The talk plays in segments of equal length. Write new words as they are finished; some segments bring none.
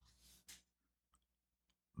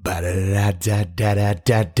The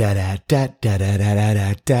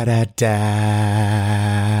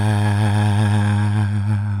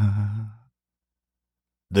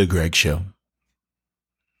Greg Show.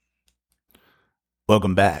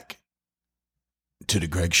 Welcome back to The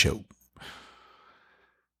Greg Show.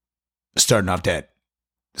 Starting off that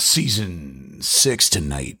season 6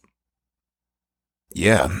 tonight.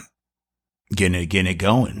 Yeah, getting it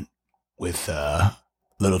going with a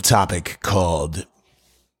little topic called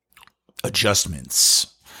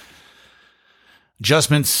adjustments. Yeah,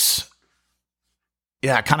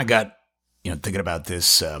 I kind of got, thinking about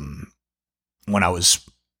this when I was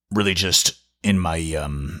really just in my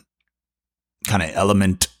kind of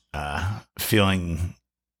element, feeling,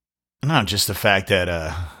 just the fact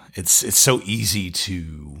that it's so easy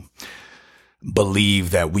to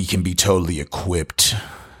believe that we can be totally equipped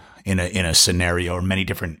in a scenario or many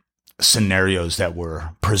different scenarios that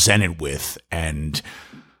we're presented with, and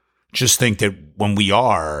just think that when we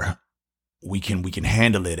are, we can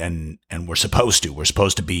handle it, and we're supposed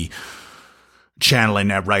to be channeling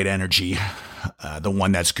that right energy, the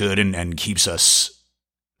one that's good and keeps us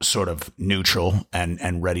sort of neutral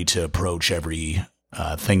and ready to approach every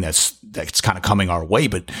thing that's kind of coming our way,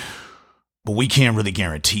 but we can't really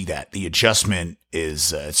guarantee that. The adjustment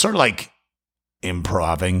is it's sort of like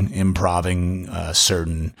improving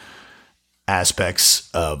certain aspects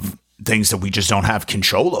of things that we just don't have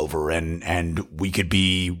control over, and we could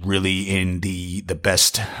be really in the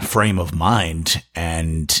best frame of mind,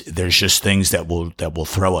 and there's just things that will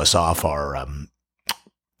throw us off our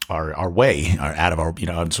way, or out of our,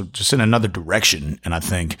 so just in another direction. And I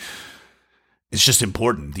think it's just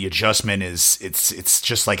important. The adjustment is it's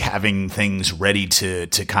just like having things ready to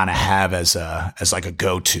kind of have as like a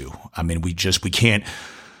go-to. I mean, we can't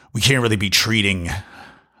really be treating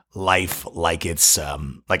life like it's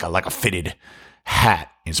like a fitted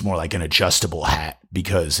hat. It's more like an adjustable hat,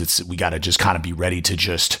 because we got to just kind of be ready to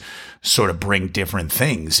just sort of bring different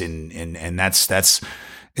things in, and that's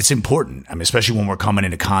it's important. I mean, especially when we're coming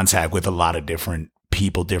into contact with a lot of different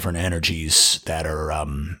people, different energies that are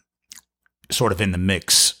sort of in the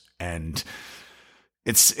mix. And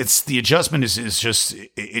it's the adjustment is just,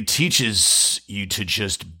 it teaches you to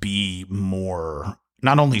just be more,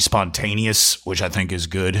 not only spontaneous, which I think is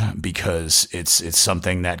good because it's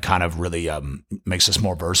something that kind of really makes us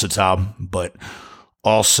more versatile, but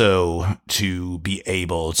also to be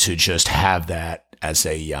able to just have that as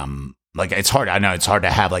a like, it's hard. I know it's hard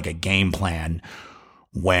to have like a game plan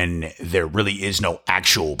when there really is no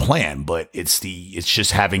actual plan, but it's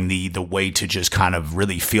just having the way to just kind of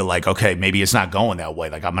really feel like, okay, maybe it's not going that way.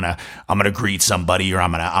 Like I'm gonna greet somebody, or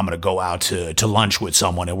I'm gonna go out to lunch with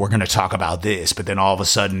someone, and we're gonna talk about this. But then all of a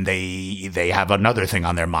sudden they have another thing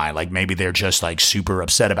on their mind. Like maybe they're just like super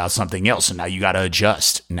upset about something else, and now you got to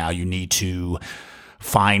adjust. Now you need to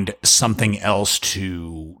find something else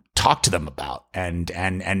to talk to them about, and I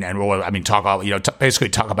mean, talk about, basically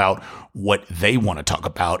talk about what they want to talk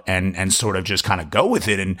about, and sort of just kind of go with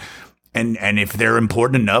it. And if they're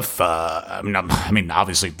important enough, I mean,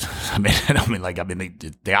 obviously,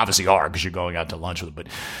 they obviously are, because you're going out to lunch with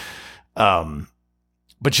them,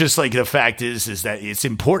 but just like the fact is that it's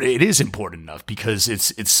important. It is important enough because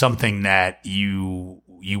it's something that you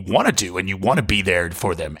want to do, and you want to be there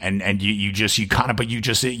for them, and you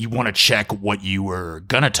want to check what you were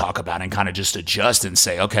gonna talk about and kind of just adjust and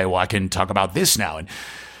say, okay, well, I can talk about this now,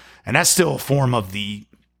 and that's still a form of the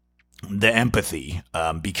empathy,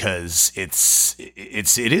 because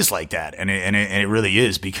it is like that, and it really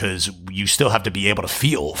is, because you still have to be able to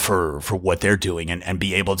feel for what they're doing, and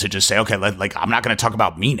be able to just say, okay, like I'm not going to talk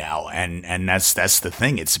about me now, and that's the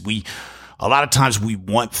thing. A lot of times we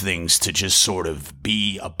want things to just sort of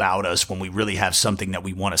be about us when we really have something that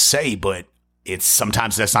we want to say, but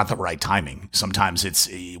sometimes that's not the right timing. Sometimes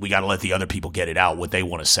we got to let the other people get it out, what they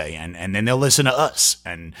want to say, and then they'll listen to us.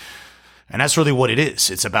 And that's really what it is.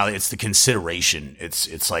 It's the consideration.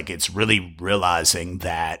 It's really realizing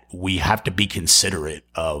that we have to be considerate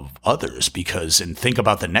of others, and think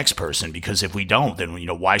about the next person, because if we don't, then,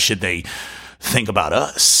 why should they think about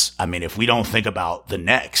us? I mean, if we don't think about the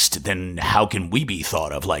next, then how can we be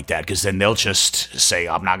thought of like that? Because then they'll just say,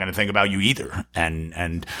 I'm not going to think about you either.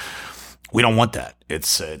 And we don't want that.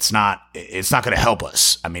 It's not going to help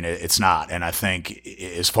us. I mean, it's not. And I think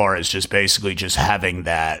as far as just basically just having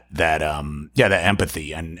that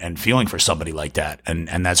empathy and feeling for somebody like that.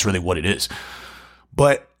 And that's really what it is.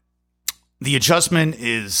 But The adjustment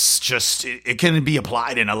is just it can be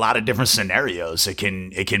applied in a lot of different scenarios. It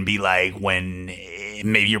can be like when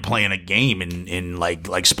maybe you're playing a game in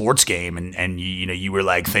like sports game and you were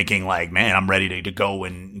like thinking like, man, I'm ready to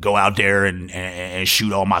go out there and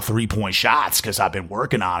shoot all my 3-point shots because I've been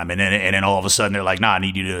working on them, and then all of a sudden they're like, nah, I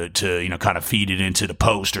need you to kind of feed it into the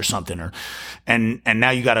post or something, and now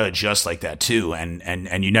you got to adjust like that too,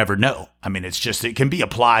 and you never know. I mean, it's just it can be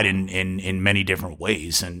applied in many different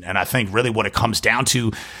ways, and I think really what it comes down to,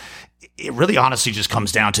 it really honestly just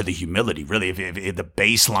comes down to the humility. Really, if the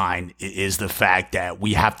baseline is the fact that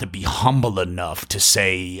we have to be humble enough to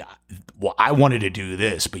say, well, I wanted to do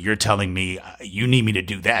this, but you're telling me you need me to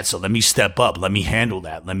do that. So let me step up. Let me handle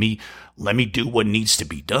that. Let me do what needs to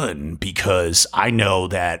be done, because I know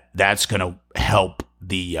that that's going to help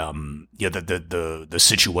the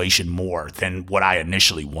situation more than what I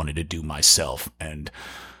initially wanted to do myself. And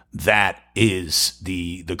that is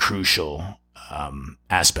the crucial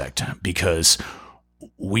aspect, because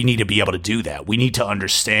we need to be able to do that. We need to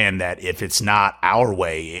understand that if it's not our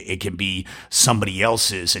way, it can be somebody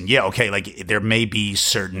else's. And yeah, okay, like there may be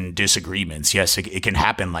certain disagreements. Yes, it can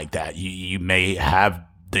happen like that. You may have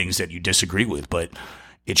things that you disagree with, but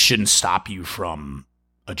it shouldn't stop you from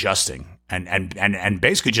adjusting and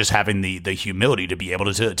basically just having the humility to be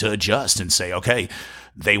able to adjust and say, okay,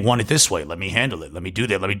 they want it this way. Let me handle it. Let me do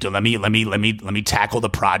that. Let me tackle the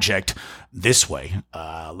project this way.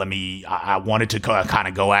 I wanted to kind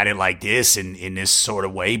of go at it like this in this sort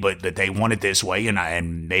of way, but they want it this way,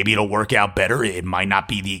 and maybe it'll work out better. It might not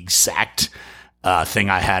be the exact thing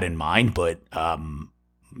I had in mind, but I'm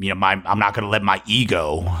not going to let my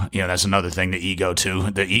ego, that's another thing, the ego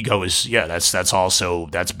too. The ego is,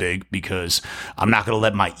 that's big, because I'm not going to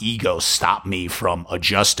let my ego stop me from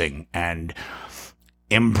adjusting and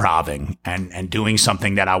improving and doing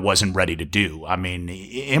something that I wasn't ready to do. I mean,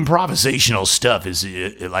 improvisational stuff is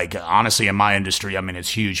like, honestly, in my industry, I mean, it's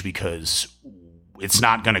huge because it's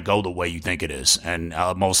not going to go the way you think it is. And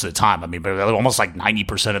most of the time, I mean, but almost like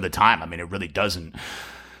 90% of the time, I mean, it really doesn't.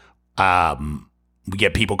 We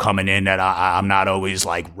get people coming in that I'm not always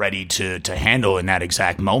like ready to handle in that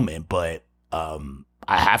exact moment, but I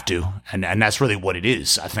have to, and that's really what it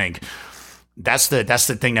is. I think that's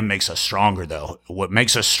the thing that makes us stronger, though. What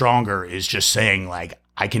makes us stronger is just saying like,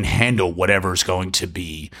 I can handle whatever's going to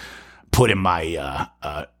be put in my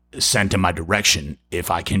sent in my direction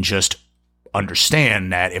if I can just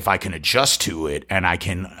understand that if I can adjust to it, and I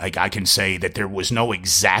can say that there was no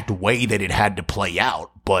exact way that it had to play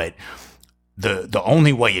out, but the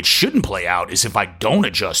only way it shouldn't play out is if I don't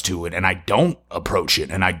adjust to it and I don't approach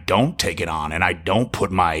it and I don't take it on and I don't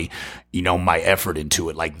put my effort into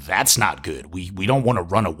it. Like, that's not good. We don't want to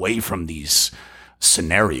run away from these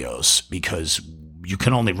scenarios, because you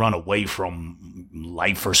can only run away from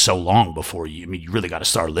life for so long before you really got to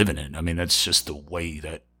start living it. I mean, that's just the way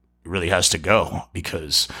that it really has to go,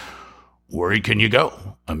 because where can you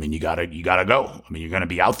go? I mean, you gotta go. I mean, you're going to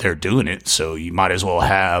be out there doing it, so you might as well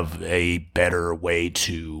have a better way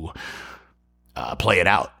to play it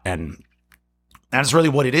out. And that's really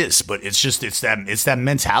what it is. But it's that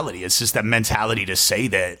mentality. It's just that mentality to say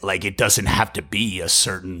that, like, it doesn't have to be a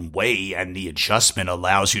certain way, and the adjustment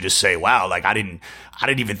allows you to say, wow, like I didn't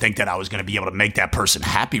even think that I was going to be able to make that person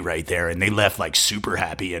happy right there, and they left like super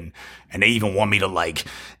happy, and they even want me to like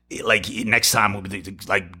next time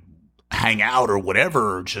like hang out or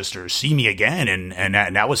whatever, or see me again. And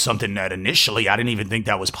that was something that initially I didn't even think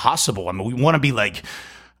that was possible. I mean, we want to be like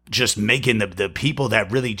just making the people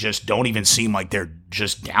that really just don't even seem like they're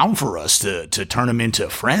just down for us to turn them into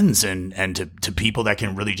friends and to people that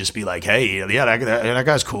can really just be like, hey, yeah, that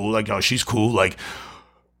guy's cool. Like, oh, she's cool. Like,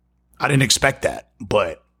 I didn't expect that.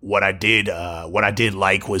 But what I did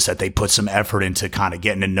like was that they put some effort into kind of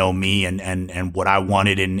getting to know me and what I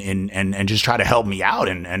wanted and just try to help me out.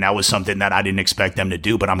 And that was something that I didn't expect them to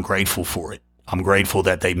do, but I'm grateful for it. I'm grateful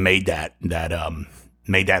that they made that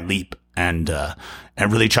leap and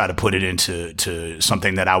really try to put it into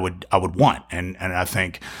something that I would want. And I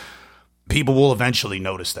think people will eventually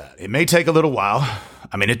notice that. It may take a little while.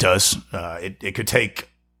 I mean, it does. It could take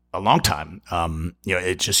a long time.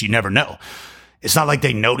 It's just, you never know. It's not like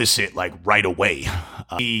they notice it like right away.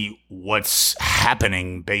 What's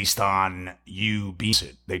happening based on you being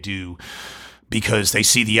it. They do, because they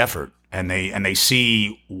see the effort, and they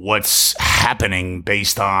see what's happening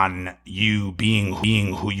based on you being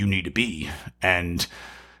who you need to be, and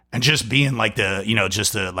just being like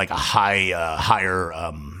like a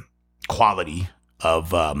higher quality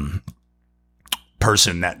of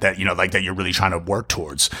person that you're really trying to work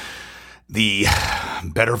towards. The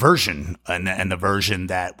better version and the version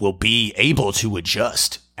that will be able to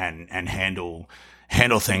adjust and handle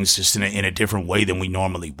things just in a different way than we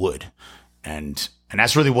normally would. And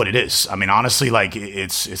that's really what it is. I mean, honestly, like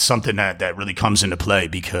it's something that really comes into play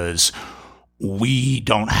because we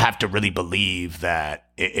don't have to really believe that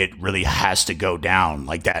it really has to go down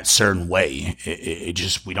like that certain way. It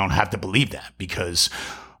just, we don't have to believe that because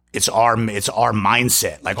it's our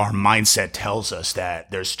mindset. Like our mindset tells us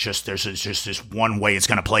that there's just this one way it's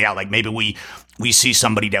going to play out. Like maybe we see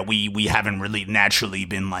somebody that we haven't really naturally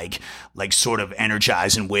been like sort of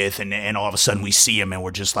energizing with, and all of a sudden we see him and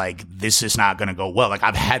we're just like, this is not going to go well. Like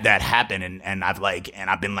I've had that happen, and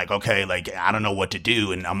I've been like, okay, like I don't know what to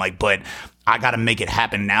do, and I'm like, but I got to make it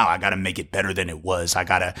happen now. I got to make it better than it was. I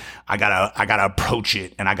gotta approach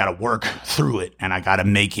it, and I got to work through it, and I got to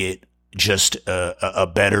make it just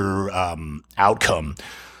a better outcome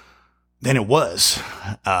than it was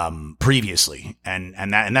previously, and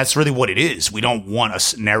that's really what it is. We don't want a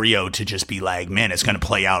scenario to just be like, man, it's going to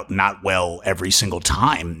play out not well every single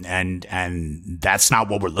time, and that's not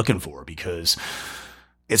what we're looking for, because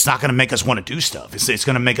it's not going to make us want to do stuff. It's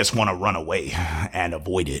going to make us want to run away and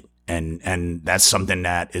avoid it, and that's something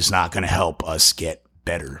that is not going to help us get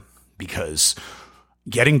better, because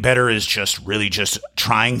getting better is just really just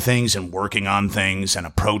trying things and working on things and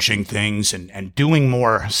approaching things and doing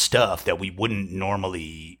more stuff that we wouldn't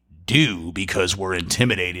normally do because we're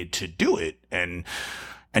intimidated to do it, and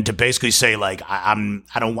to basically say like, I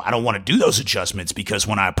don't want to do those adjustments because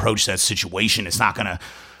when I approach that situation, it's not gonna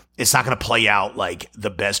play out like the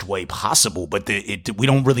best way possible. But we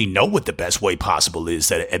don't really know what the best way possible is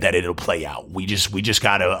that it'll play out. We just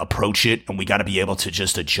got to approach it, and we got to be able to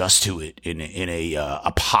just adjust to it in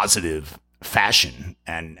a positive fashion,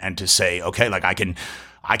 and to say, okay, like I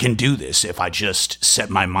can do this if I just set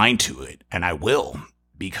my mind to it, and I will,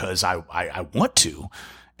 because I want to,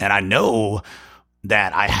 and I know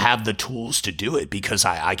that I have the tools to do it because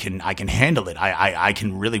I can handle it. I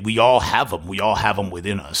can really, we all have them. We all have them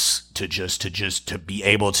within us to be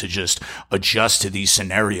able to just adjust to these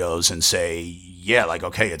scenarios and say, yeah, like,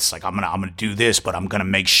 okay, it's like, I'm going to do this, but I'm going to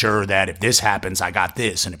make sure that if this happens, I got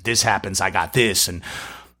this. And if this happens, I got this. And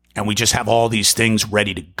we just have all these things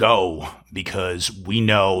ready to go because we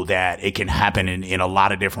know that it can happen in a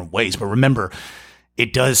lot of different ways. But remember,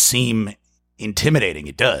 it does seem intimidating.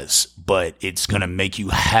 It does, but it's going to make you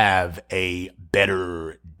have a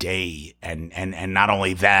better day. And not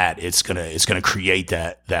only that, it's going to create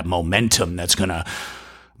that momentum that's going to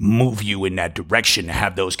move you in that direction to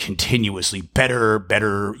have those continuously better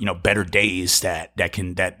days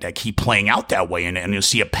that keep playing out that way. And you'll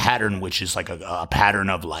see a pattern, which is like a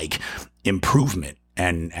pattern of like improvement.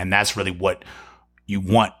 And that's really what you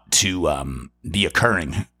want to be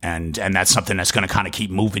occurring, and that's something that's going to kind of keep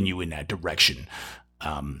moving you in that direction.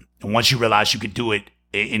 And once you realize you could do it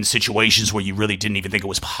in situations where you really didn't even think it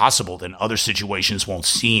was possible, then other situations won't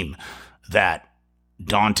seem that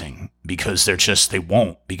daunting because they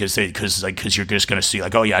won't, because you're just going to see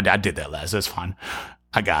like, oh yeah, I did that last, that's fine,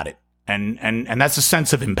 I got it, and that's a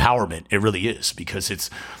sense of empowerment. It really is, because it's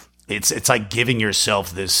like giving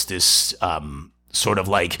yourself this sort of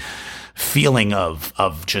like feeling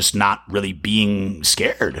of just not really being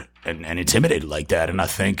scared and intimidated like that. And I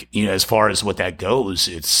think, as far as what that goes,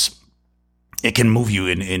 it can move you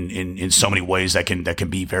in so many ways that can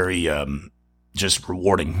be very just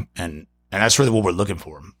rewarding, and that's really what we're looking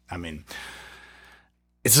for. I mean,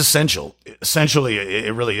 it's essential. Essentially,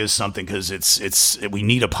 it really is something, because we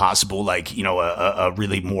need a possible, like, a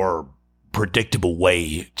really more predictable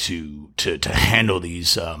way to handle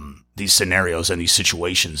these scenarios and these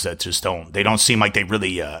situations that just don't seem like they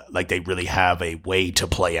really have a way to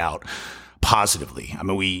play out positively. I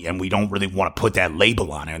mean, we don't really want to put that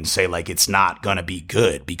label on it and say like it's not going to be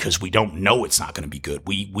good, because we don't know it's not going to be good.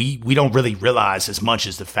 We don't really realize as much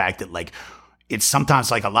as the fact that like it's sometimes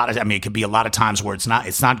like it could be a lot of times where it's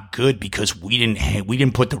not good because we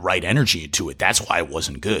didn't put the right energy into it. That's why it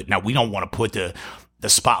wasn't good. Now, we don't want to put the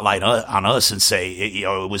spotlight on us and say,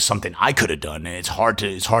 it was something I could have done. And it's hard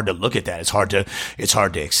to look at that. It's hard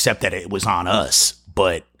to accept that it was on us,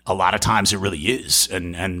 but a lot of times it really is.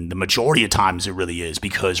 And the majority of times it really is,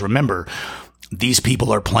 because remember, these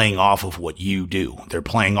people are playing off of what you do. They're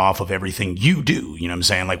playing off of everything you do. You know what I'm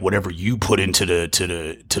saying? Like whatever you put into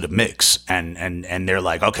the mix, and they're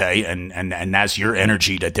like, okay. And that's your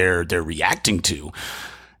energy that they're reacting to.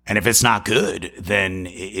 And if it's not good, then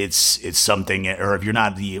it's something, or if you're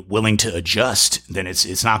not willing to adjust, then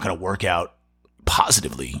it's not going to work out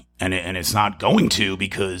positively, and it's not going to,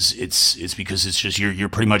 because it's just you're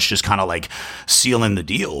pretty much just kind of like sealing the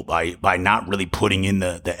deal by not really putting in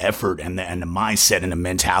the effort and the mindset and the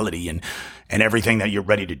mentality and and everything that you're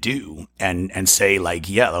ready to do, and say like,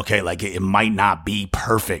 yeah, okay, like it might not be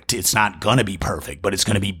perfect. It's not going to be perfect, but it's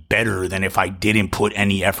going to be better than if I didn't put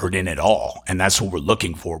any effort in at all. And that's what we're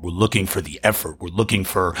looking for. We're looking for the effort. We're looking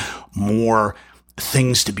for more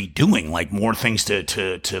things to be doing, like more things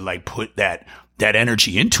to like put that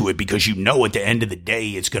energy into it, because you know at the end of the day,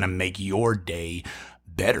 it's going to make your day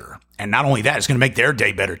better. And not only that, it's going to make their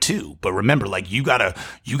day better too. But remember, like you gotta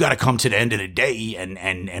come to the end of the day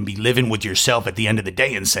and be living with yourself at the end of the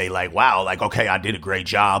day and say like, wow, like, okay, I did a great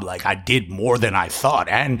job. Like I did more than I thought.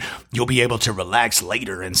 And you'll be able to relax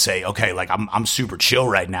later and say, okay, like I'm super chill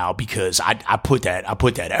right now because I put that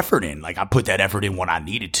effort in. Like I put that effort in when I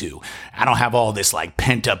needed to. I don't have all this like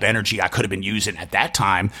pent up energy I could have been using at that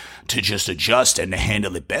time to just adjust and to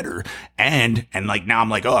handle it better. And like now I'm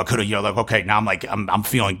like, oh, I could have, like, okay, now I'm like, I'm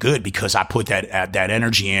feeling good because I put that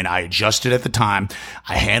energy in. I adjusted at the time.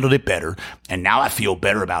 I handled it better. And now I feel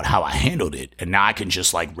better about how I handled it. And now I can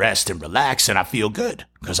just like rest and relax and I feel good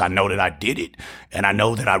because I know that I did it. And I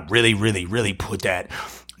know that I really, really, really put that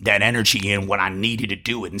energy in when I needed to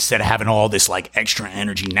do it, instead of having all this like extra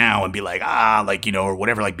energy now and be like, like, or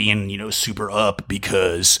whatever, like being, super up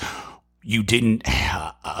because you didn't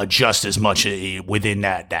adjust as much within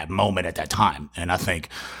that moment at that time. And I think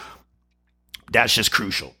that's just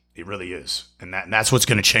crucial. It really is. And that's what's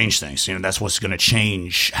going to change things. That's what's going to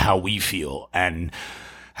change how we feel and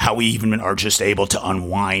how we even are just able to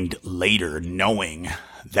unwind later, knowing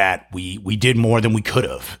that we did more than we could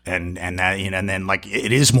have. And that, and then like,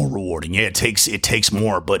 it is more rewarding. Yeah, it takes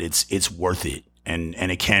more, but it's worth it. And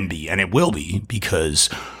it can be, and it will be, because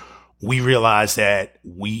we realize that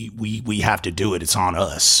we have to do it. It's on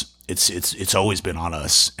us. It's always been on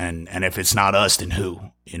us. And if it's not us, then who?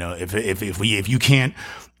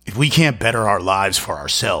 If we can't better our lives for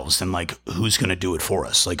ourselves, then like who's going to do it for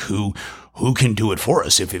us? Like who can do it for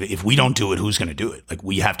us? If we don't do it, who's going to do it? Like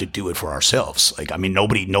we have to do it for ourselves. Like, I mean,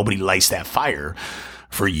 nobody lights that fire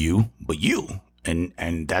for you, but you,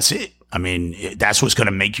 and that's it. I mean, that's what's going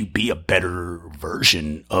to make you be a better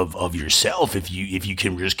version of yourself. If you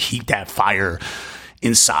can just keep that fire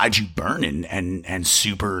inside you burning and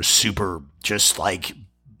super, super just like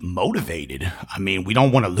motivated. I mean, we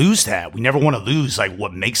don't want to lose that. We never want to lose like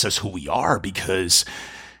what makes us who we are, because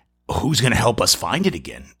who's going to help us find it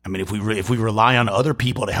again? I mean, if we rely on other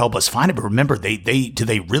people to help us find it, but remember, do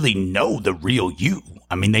they really know the real you?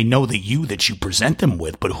 I mean, they know the you that you present them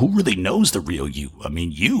with, but who really knows the real you? I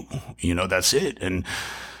mean, that's it. And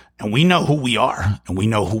we know who we are, and we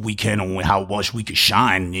know who we can and how much we could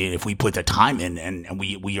shine if we put the time in, and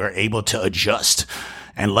we are able to adjust.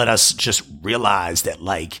 And let us just realize that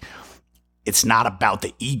like, it's not about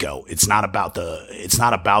the ego. It's not about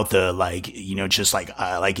the like, just like,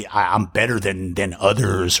 I'm better than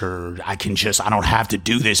others, or I don't have to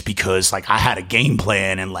do this because like I had a game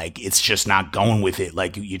plan and like, it's just not going with it.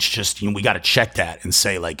 Like it's just, we got to check that and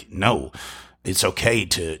say like, no, it's okay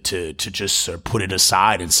to just put it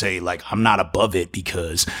aside and say like, I'm not above it,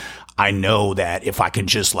 because I know that if I can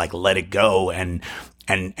just like let it go and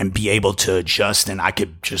be able to adjust, and I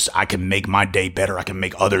can make my day better. I can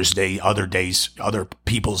make other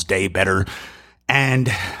people's day better.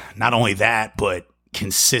 And not only that, but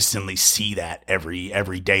consistently see that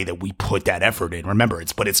every day that we put that effort in. Remember,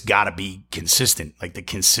 it's got to be consistent. Like the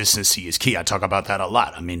consistency is key. I talk about that a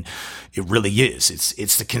lot. I mean, it really is.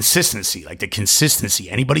 It's the consistency, like the consistency.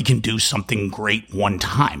 Anybody can do something great one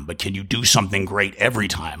time, but can you do something great every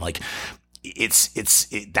time? Like, that's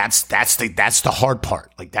the hard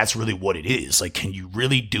part. Like, that's really what it is. Like, can you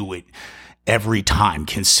really do it every time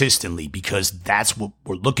consistently? Because that's what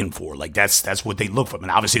we're looking for. Like, that's what they look for. And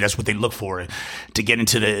obviously that's what they look for to get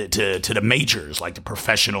into the majors, like the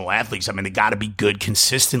professional athletes. I mean, they got to be good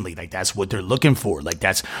consistently. Like, that's what they're looking for. Like,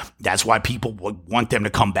 that's why people want them to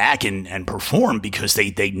come back and perform, because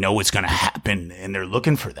they know it's going to happen, and they're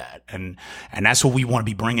looking for that. And that's what we want to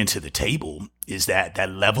be bringing to the table, is that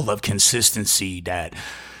level of consistency that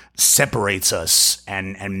separates us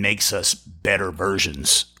and makes us better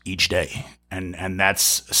versions each day. And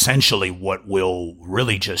that's essentially what will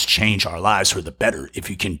really just change our lives for the better, if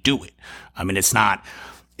you can do it. I mean, it's not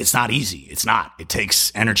easy. It's not. It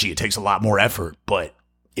takes energy. It takes a lot more effort, but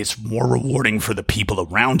it's more rewarding for the people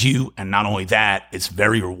around you. And not only that, it's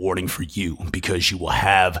very rewarding for you, because you will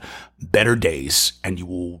have better days, and you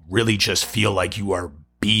will really just feel like you are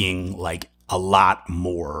being like a lot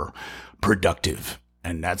more productive.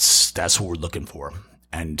 And that's what we're looking for.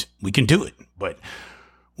 And we can do it, but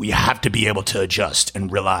we have to be able to adjust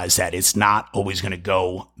and realize that it's not always going to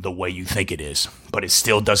go the way you think it is, but it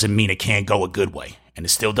still doesn't mean it can't go a good way. And it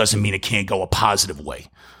still doesn't mean it can't go a positive way.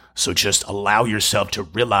 So just allow yourself to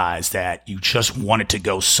realize that you just want it to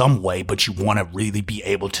go some way, but you want to really be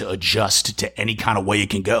able to adjust to any kind of way it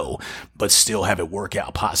can go, but still have it work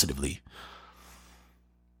out positively.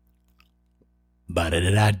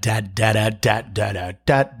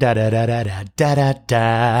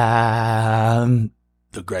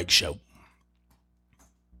 The Greg Show.